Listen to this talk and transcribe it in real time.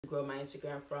grow my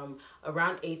Instagram from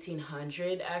around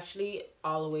 1,800 actually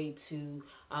all the way to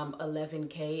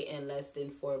 11K in less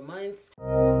than 4 months.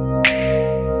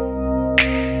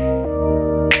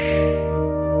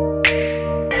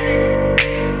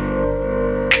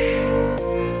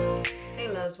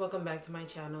 Welcome back to my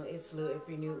channel. It's Lou. If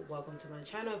you're new, welcome to my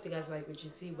channel. If you guys like what you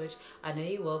see, which I know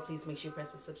you will, please make sure you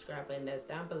press the subscribe button that's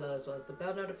down below, as well as the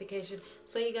bell notification,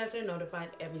 so you guys are notified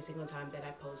every single time that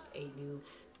I post a new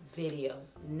video.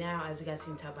 Now, as you guys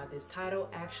can tell by this title,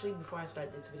 actually before I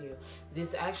start this video,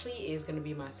 this actually is going to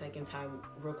be my second time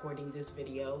recording this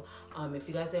video. If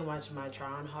you guys didn't watch my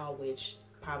try-on haul, which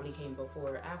probably came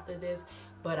before or after this,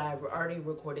 but I already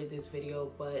recorded this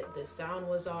video, but the sound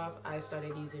was off. I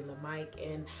started using the mic,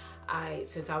 and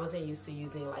since I wasn't used to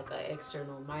using like an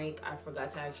external mic, I forgot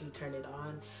to actually turn it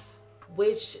on,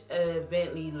 which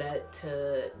eventually led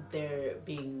to there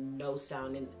being no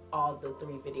sound in all the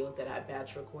 3 videos that I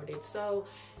batch recorded. So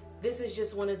this is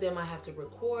just one of them I have to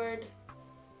record.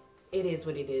 It is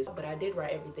what it is, but I did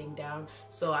write everything down,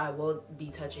 so I will be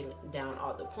touching down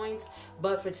all the points.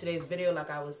 But for today's video, like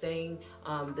I was saying,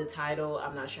 the title,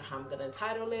 I'm not sure how I'm gonna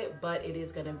title it, but it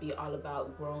is gonna be all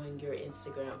about growing your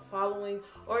Instagram following,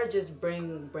 or just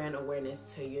bring brand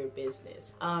awareness to your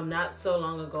business. Not so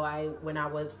long ago, when I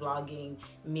was vlogging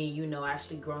me,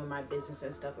 actually growing my business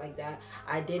and stuff like that,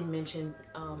 I did mention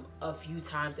a few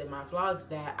times in my vlogs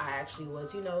that I actually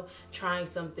was, trying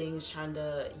some things, trying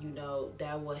to,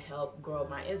 that will help grow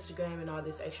my Instagram and all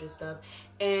this extra stuff.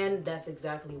 And that's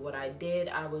exactly what I did.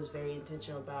 I was very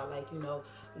intentional about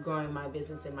growing my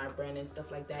business and my brand and stuff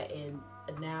like that. And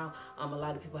now a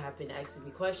lot of people have been asking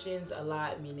me questions a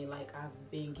lot, meaning like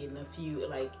I've been getting a few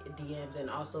DMs,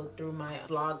 and also through my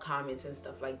vlog comments and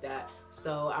stuff like that.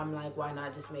 So I'm like, why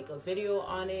not just make a video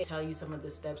on it, tell you some of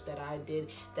the steps that I did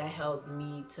that helped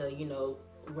me to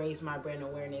raise my brand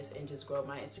awareness and just grow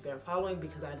my Instagram following,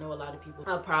 because I know a lot of people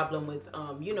have a problem with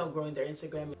growing their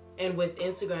Instagram, and with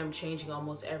Instagram changing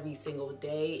almost every single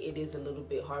day, it is a little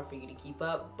bit hard for you to keep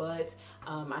up. But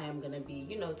I am gonna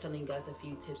be telling you guys a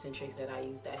few tips and tricks that I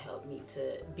use that helped me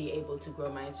to be able to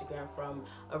grow my Instagram from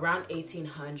around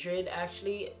 1,800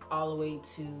 actually all the way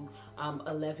to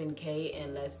 11K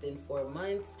in less than 4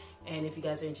 months. And if you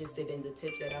guys are interested in the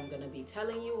tips that I'm gonna be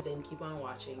telling you, then keep on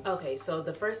watching. Okay, so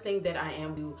the first thing that I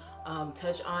am to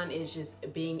touch on is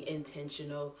just being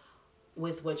intentional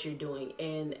with what you're doing.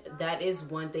 And that is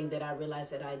one thing that I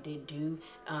realized that I did do.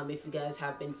 If you guys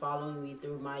have been following me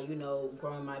through my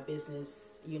growing my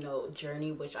business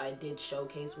journey, which I did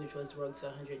showcase, which was road to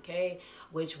 100K,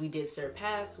 which we did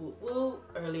surpass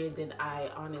earlier than I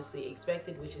honestly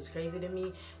expected, which is crazy to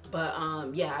me. But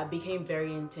yeah, I became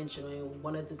very intentional, and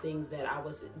one of the things that I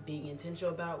was being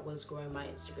intentional about was growing my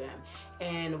Instagram.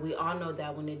 And we all know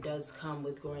that when it does come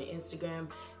with growing Instagram,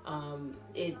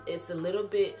 it's a little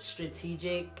bit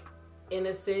strategic in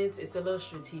a sense. It's a little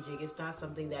strategic. It's not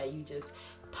something that you just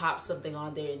pop something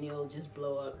on there and it'll just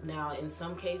blow up. Now, in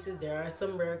some cases, there are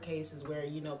some rare cases where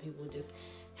people just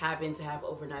happen to have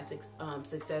overnight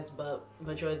success, but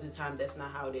majority of the time that's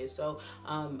not how it is. So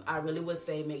I really would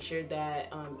say make sure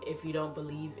that if you don't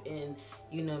believe in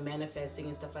manifesting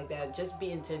and stuff like that, just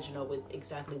be intentional with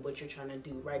exactly what you're trying to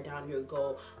do. Write down your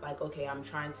goal, like, okay, I'm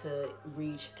trying to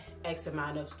reach X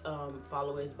amount of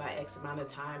followers by X amount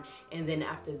of time, and then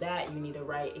after that you need to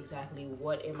write exactly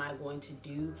what am I going to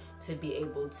do to be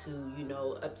able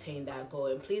to obtain that goal.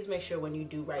 And please make sure when you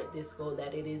do write this goal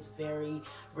that it is very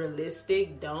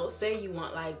realistic. Don't say you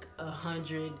want like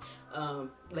 100,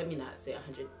 let me not say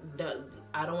 100.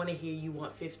 I don't want to hear you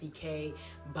want 50K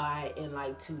in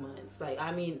like 2 months. Like,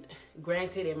 I mean,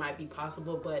 granted it might be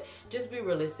possible, but just be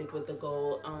realistic with the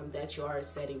goal that you are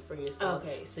setting for yourself.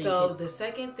 Okay, so the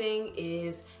second thing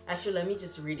is, actually let me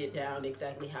just read it down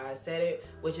exactly how I said it,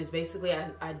 which is basically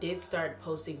I did start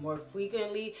posting more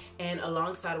frequently, and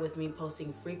alongside with me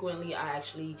posting frequently, I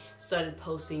actually started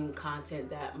posting content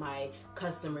that my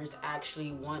customers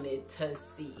actually wanted to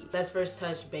see. Let's first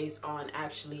touch base on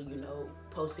actually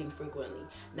posting frequently.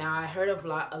 Now, I heard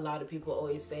a lot of people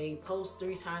always say post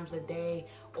 3 times a day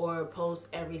or post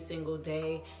every single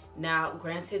day. Now,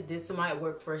 granted, this might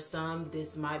work for some.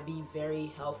 This might be very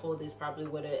helpful. This probably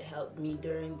would have helped me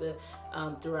during the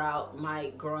throughout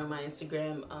my growing my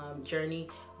Instagram journey,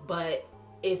 but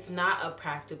it's not a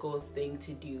practical thing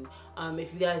to do.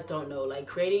 If you guys don't know, like,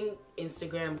 creating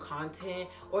Instagram content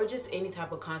or just any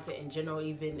type of content in general,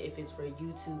 even if it's for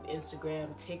YouTube,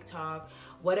 Instagram, TikTok,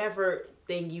 whatever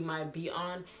thing you might be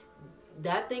on,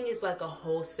 that thing is like a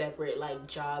whole separate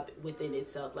job within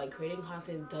itself. Like, creating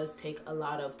content does take a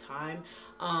lot of time.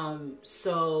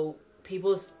 So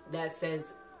people that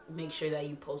says make sure that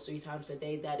you post 3 times a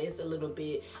day. That is a little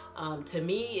bit, to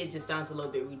me, it just sounds a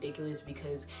little bit ridiculous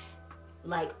because,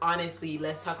 like, honestly,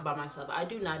 let's talk about myself. I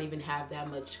do not even have that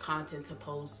much content to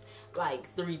post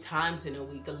like 3 times in a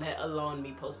week, let alone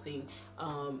me posting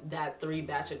that 3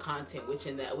 batch of content, which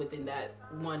within that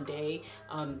one day,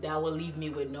 that will leave me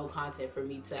with no content for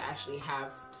me to actually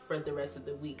have for the rest of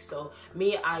the week. So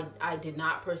me, I did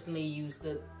not personally use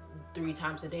the 3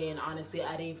 times a day, and honestly,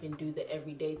 I didn't even do the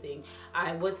everyday thing.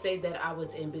 I would say that I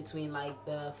was in between like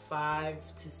the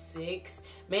 5 to 6,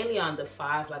 mainly on the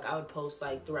 5. Like, I would post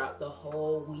like throughout the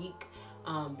whole week,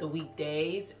 the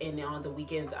weekdays, and on the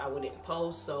weekends I wouldn't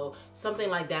post. So something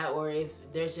like that, or if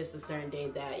there's just a certain day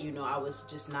that, you know, I was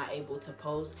just not able to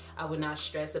post, I would not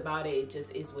stress about it. It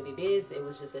just is what it is. It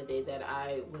was just a day that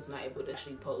I was not able to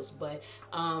actually post. But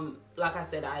like I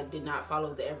said, I did not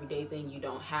follow the everyday thing. You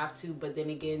don't have to, but then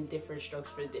again, different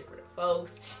strokes for different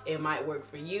folks. It might work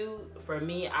for you. For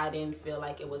me, I didn't feel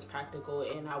like it was practical,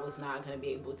 and I was not going to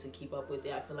be able to keep up with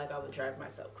it. I feel like I would drive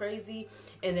myself crazy.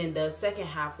 And then the second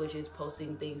half, which is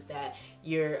posting things that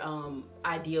your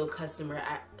ideal customer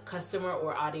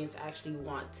or audience actually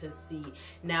want to see.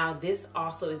 Now, this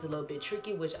also is a little bit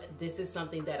tricky, which this is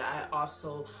something that I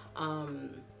also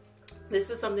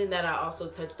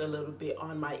touched a little bit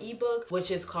on my ebook,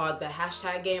 which is called the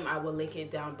hashtag game. I will link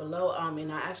it down below,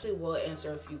 and I actually will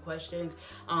answer a few questions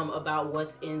about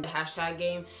what's in the hashtag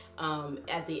game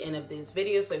at the end of this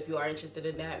video. So if you are interested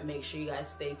in that, make sure you guys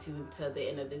stay tuned to the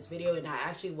end of this video, and I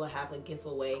actually will have a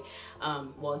giveaway,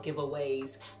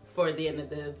 giveaways for the end of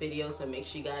the video, so make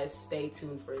sure you guys stay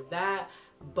tuned for that.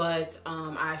 But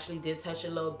I actually did touch a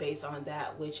little base on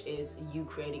that, which is you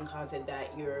creating content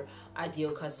that your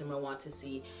ideal customer want to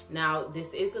see. Now,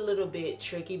 this is a little bit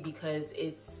tricky because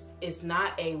it's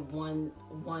not a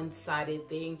one-sided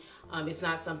thing. It's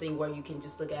not something where you can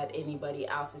just look at anybody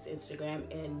else's Instagram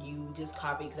and you just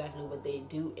copy exactly what they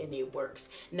do and it works.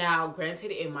 Now,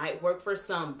 granted, it might work for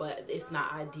some, but it's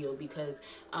not ideal because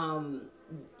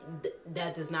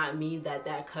that does not mean that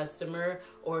that customer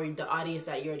or the audience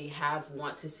that you already have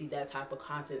want to see that type of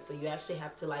content. So you actually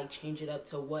have to like change it up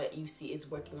to what you see is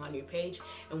working on your page,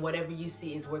 and whatever you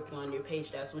see is working on your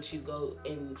page, that's what you go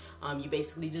and you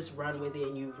basically just run with it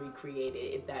and you recreate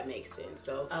it, if that makes sense.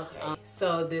 So okay,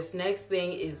 so this next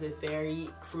thing is a very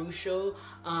crucial,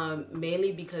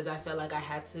 mainly because I felt like I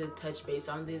had to touch base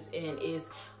on this, and is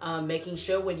making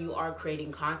sure when you are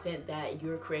creating content that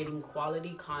you're creating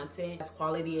quality content. That's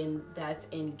quality and that's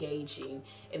engaging,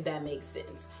 if that makes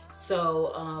sense.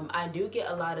 So I do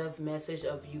get a lot of message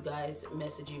of you guys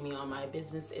messaging me on my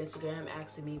business Instagram,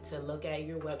 asking me to look at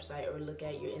your website or look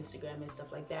at your Instagram and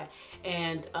stuff like that.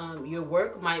 And your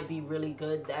work might be really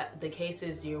good. That the case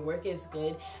is, your work is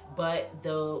good, but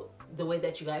the way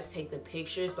that you guys take the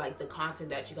pictures, like the content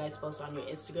that you guys post on your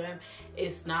Instagram,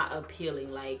 it's not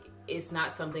appealing. Like, it's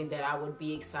not something that I would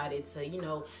be excited to, you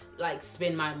know, like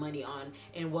spend my money on.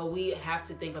 And what we have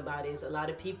to think about is a lot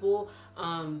of people,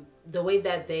 the way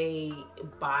that they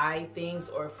buy things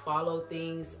or follow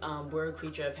things, we're a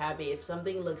creature of habit. If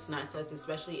something looks nice to us,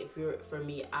 especially if you're, for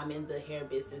me, I'm in the hair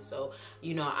business, so,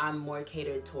 you know, I'm more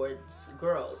catered towards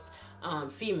girls,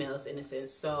 females in a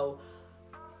sense. So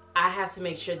I have to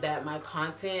make sure that my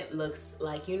content looks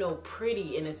like, you know,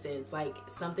 pretty in a sense, like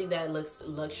something that looks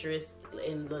luxurious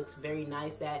and looks very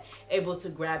nice, that able to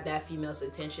grab that female's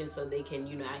attention so they can,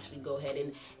 you know, actually go ahead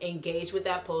and engage with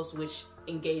that post, which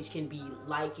engage can be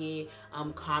like it,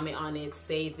 comment on it,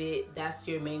 save it. That's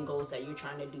your main goals that you're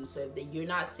trying to do. So if you're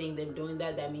not seeing them doing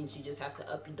that, that means you just have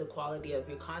to up the quality of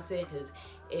your content, because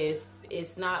if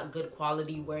it's not good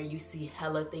quality where you see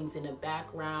hella things in the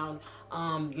background,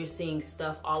 you're seeing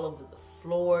stuff all over the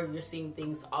floor, you're seeing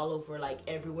things all over, like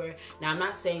everywhere. Now, I'm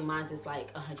not saying mine's is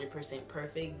like 100%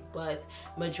 perfect, but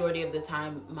majority of the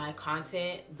time my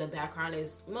content, the background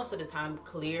is most of the time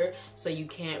clear, so you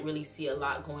can't really see a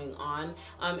lot going on.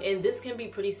 And this can be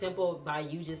pretty simple by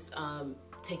you just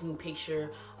taking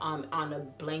picture on a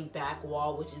blank back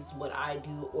wall, which is what I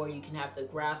do, or you can have the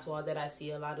grass wall that I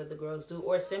see a lot of the girls do,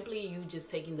 or simply you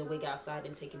just taking the wig outside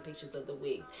and taking pictures of the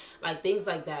wigs, like things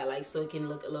like that, like so it can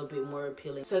look a little bit more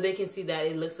appealing, so they can see that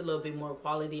it looks a little bit more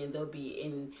quality, and they'll be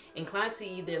inclined to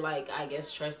either, like, I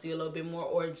guess, trust you a little bit more,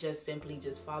 or just simply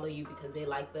just follow you because they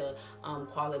like the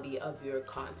quality of your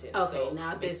content. Okay, so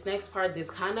now this next part, this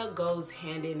kind of goes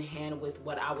hand in hand with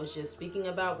what I was just speaking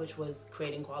about, which was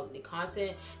creating quality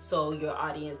content so your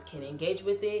audience can engage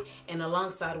with it, and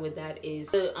alongside with that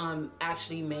is to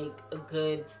actually make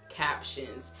good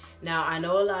captions. Now, I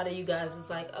know a lot of you guys was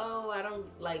like, oh, I don't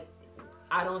like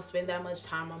I don't spend that much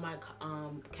time on my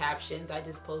captions. I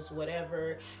just post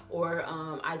whatever, or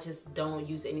I just don't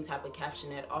use any type of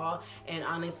caption at all. And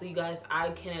honestly, you guys, I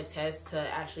can attest to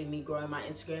actually me growing my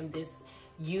Instagram.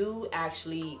 You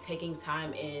actually taking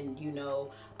time and, you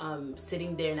know,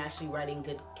 sitting there and actually writing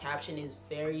good caption is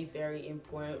very, very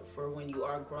important for when you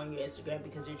are growing your Instagram,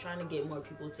 because you're trying to get more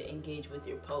people to engage with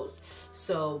your posts.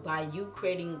 So by you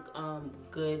creating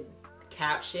good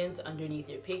captions underneath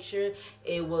your picture,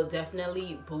 it will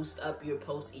definitely boost up your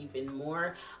post even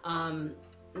more.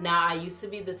 Now, I used to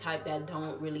be the type that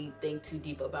don't really think too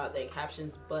deep about their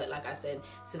captions, but like I said,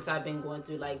 since I've been going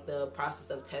through like the process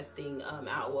of testing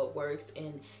out what works,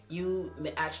 and you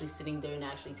actually sitting there and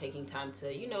actually taking time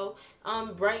to, you know,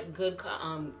 write good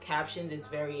captions is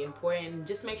very important.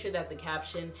 Just make sure that the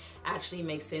caption actually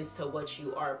makes sense to what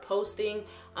you are posting.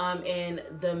 And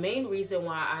the main reason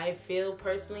why I feel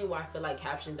like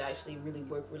captions actually really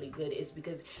work really good is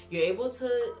because you're able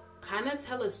to kind of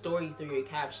tell a story through your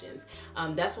captions.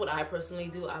 That's what I personally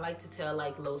do. I like to tell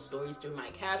like little stories through my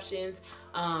captions.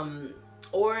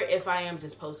 Or if I am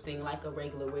just posting like a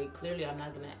regular wig, clearly I'm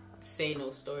not gonna say no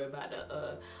story about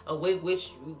a wig, which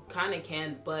you kind of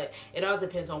can, but it all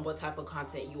depends on what type of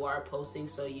content you are posting,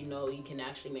 so you know you can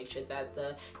actually make sure that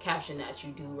the caption that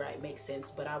you do write makes sense.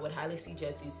 But I would highly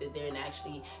suggest you sit there and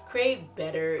actually create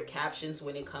better captions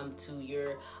when it comes to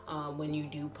your when you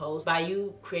do post. By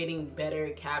you creating better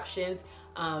captions,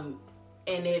 and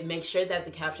it makes sure that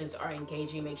the captions are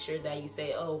engaging. Make sure that you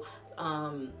say,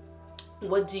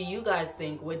 what do you guys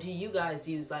think? What do you guys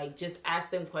use? Like, just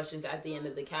ask them questions at the end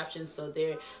of the caption, so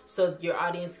your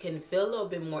audience can feel a little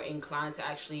bit more inclined to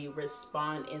actually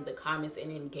respond in the comments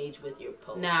and engage with your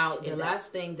post. Now, the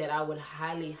last thing that I would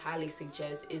highly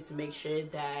suggest is to make sure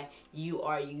that you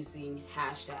are using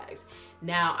hashtags.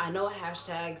 Now, I know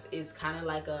hashtags is kind of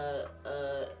like a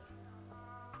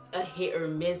hit or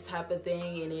miss type of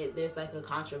thing, and there's like a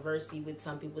controversy with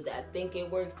some people that think it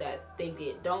works, that think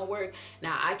it don't work.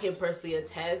 Now, I can personally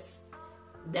attest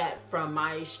that from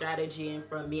my strategy and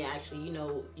from me actually, you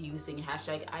know, using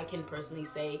hashtag, I can personally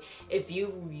say if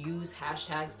you use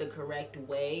hashtags the correct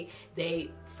way, they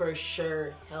for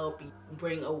sure help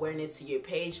bring awareness to your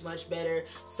page much better.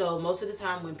 So most of the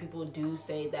time when people do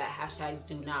say that hashtags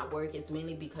do not work, it's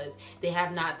mainly because they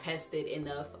have not tested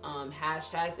enough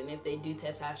hashtags, and if they do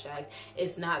test hashtags,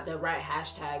 it's not the right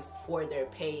hashtags for their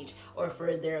page or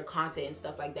for their content and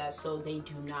stuff like that, so they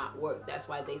do not work. That's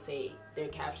why they say their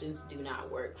captions do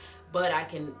not work. But I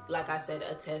can, like I said,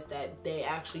 attest that they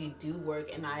actually do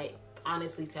work, and I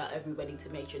honestly tell everybody to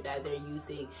make sure that they're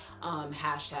using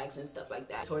hashtags and stuff like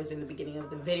that. Towards in the beginning of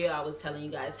the video, I was telling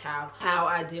you guys how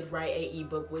I did write a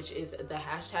ebook, which is the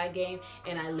hashtag game,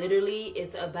 and I literally,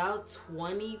 it's about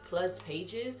 20 plus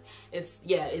pages. It's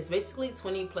basically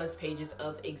 20 plus pages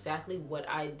of exactly what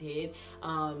I did,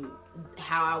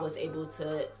 how I was able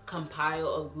to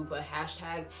compile a group of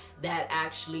hashtags that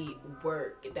actually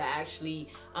work, that actually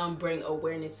bring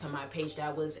awareness to my page,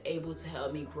 that was able to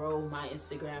help me grow my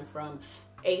Instagram from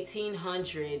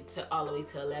 1,800 to all the way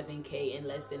to 11K in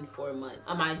less than 4 months.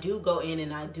 I do go in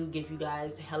and I do give you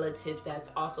guys hella tips that's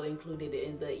also included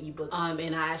in the ebook,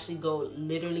 and I actually go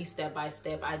literally step by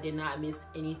step. I did not miss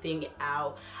anything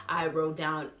out. I wrote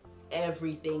down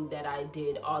everything that I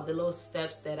did, all the little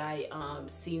steps that I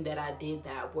seen that I did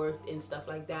that worked and stuff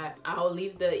like that. I'll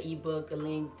leave the ebook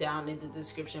link down in the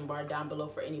description bar down below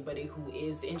for anybody who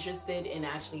is interested in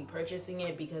actually purchasing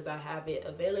it, because I have it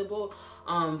available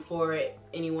for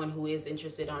anyone who is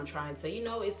interested on trying to, you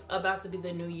know, it's about to be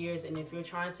the New Year's, and if you're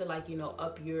trying to, like, you know,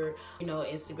 up your, you know,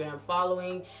 Instagram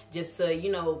following, just to, you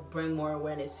know, bring more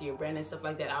awareness to your brand and stuff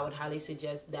like that, I would highly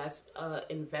suggest that's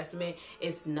investment.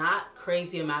 It's not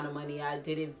crazy amount of money. I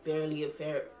did it fairly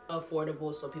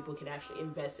affordable, so people can actually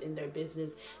invest in their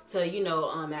business to, you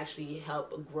know, actually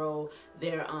help grow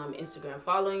their Instagram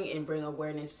following and bring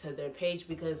awareness to their page,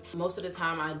 because most of the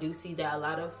time I do see that a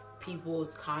lot of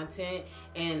people's content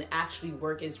and actually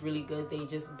work is really good, they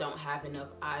just don't have enough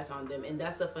eyes on them. And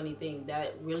that's the funny thing,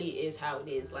 that really is how it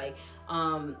is. Like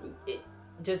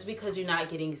just because you're not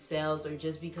getting sales, or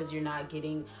just because you're not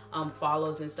getting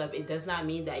follows and stuff, it does not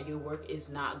mean that your work is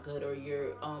not good or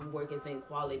your work isn't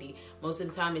quality. Most of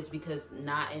the time it's because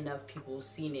not enough people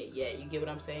seen it yet. You get what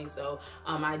I'm saying? So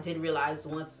I did realize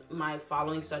once my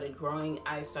following started growing,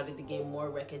 I started to get more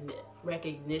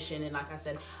recognition, and like I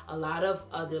said, a lot of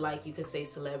other, like, you could say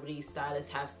celebrity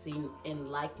stylists have seen and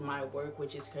liked my work,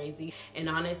 which is crazy. And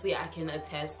honestly, I can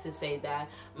attest to say that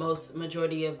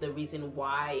majority of the reason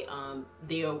why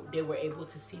they were able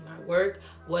to see my work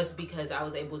was because I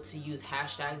was able to use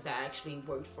hashtags that actually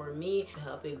worked for me to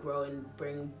help it grow and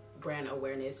bring brand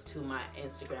awareness to my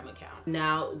Instagram account.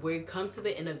 Now we've come to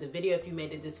the end of the video. If you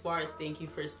made it this far, thank you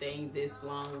for staying this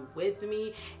long with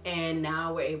me. And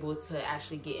now we're able to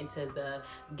actually get into the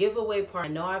giveaway part. I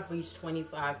know I've reached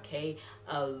 25K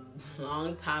a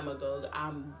long time ago.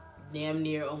 I'm damn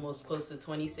near almost close to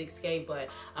 26K, but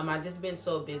I've just been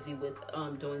so busy with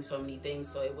doing so many things,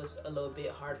 so it was a little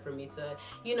bit hard for me to,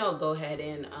 you know, go ahead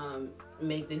and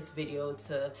make this video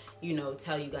to, you know,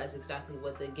 tell you guys exactly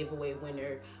what the giveaway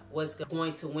winner was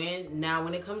going to win. Now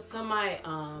when it comes to my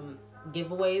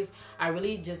giveaways, I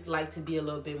really just like to be a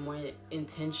little bit more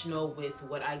intentional with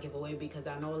what I give away, because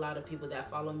I know a lot of people that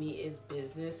follow me is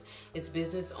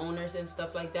business owners and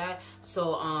stuff like that.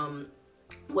 So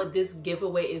what this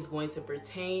giveaway is going to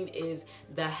pertain is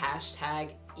the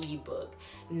hashtag ebook.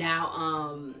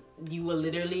 Now you will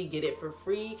literally get it for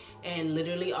free, and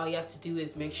literally all you have to do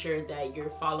is make sure that you're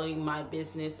following my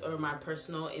business or my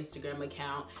personal Instagram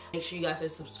account. Make sure you guys are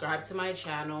subscribed to my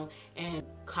channel and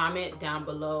comment down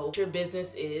below what your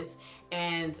business is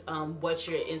and what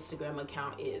your Instagram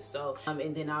account is. So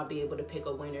and then I'll be able to pick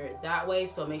a winner that way.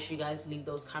 So make sure you guys leave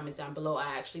those comments down below.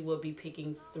 I actually will be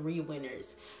picking three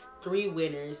winners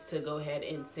to go ahead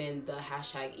and send the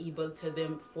hashtag ebook to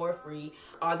them for free.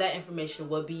 All that information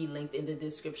will be linked in the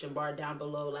description bar down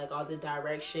below, like all the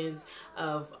directions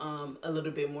of a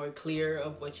little bit more clear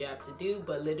of what you have to do.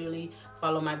 But literally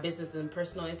follow my business and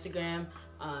personal Instagram.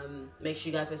 Make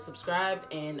sure you guys are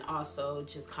subscribed, and also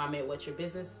just comment what your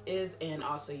business is and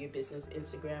also your business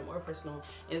Instagram or personal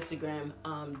Instagram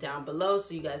down below,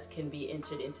 so you guys can be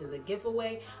entered into the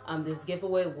giveaway. This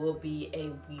giveaway will be a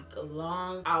week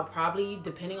long. I'll probably,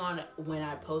 depending on when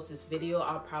I post this video,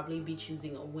 I'll probably be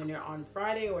choosing a winner on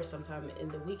Friday or sometime in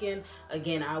the weekend.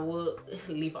 Again, I will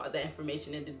leave all that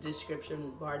information in the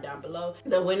description bar down below.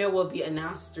 The winner will be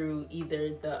announced through either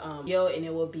the video, and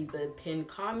it will be the pinned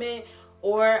comment,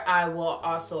 or I will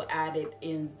also add it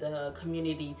in the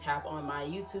community tab on my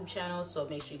YouTube channel. So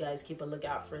make sure you guys keep a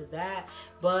lookout for that.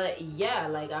 But yeah,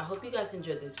 like, I hope you guys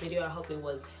enjoyed this video. I hope it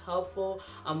was helpful.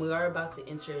 We are about to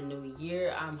enter a new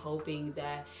year. I'm hoping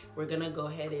that we're gonna go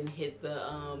ahead and hit the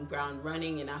ground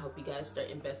running, and I hope you guys start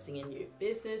investing in your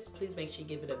business. Please make sure you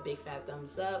give it a big fat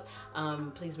thumbs up.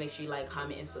 Please make sure you like,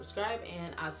 comment, and subscribe,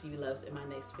 and I'll see you loves in my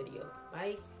next video.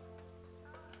 Bye.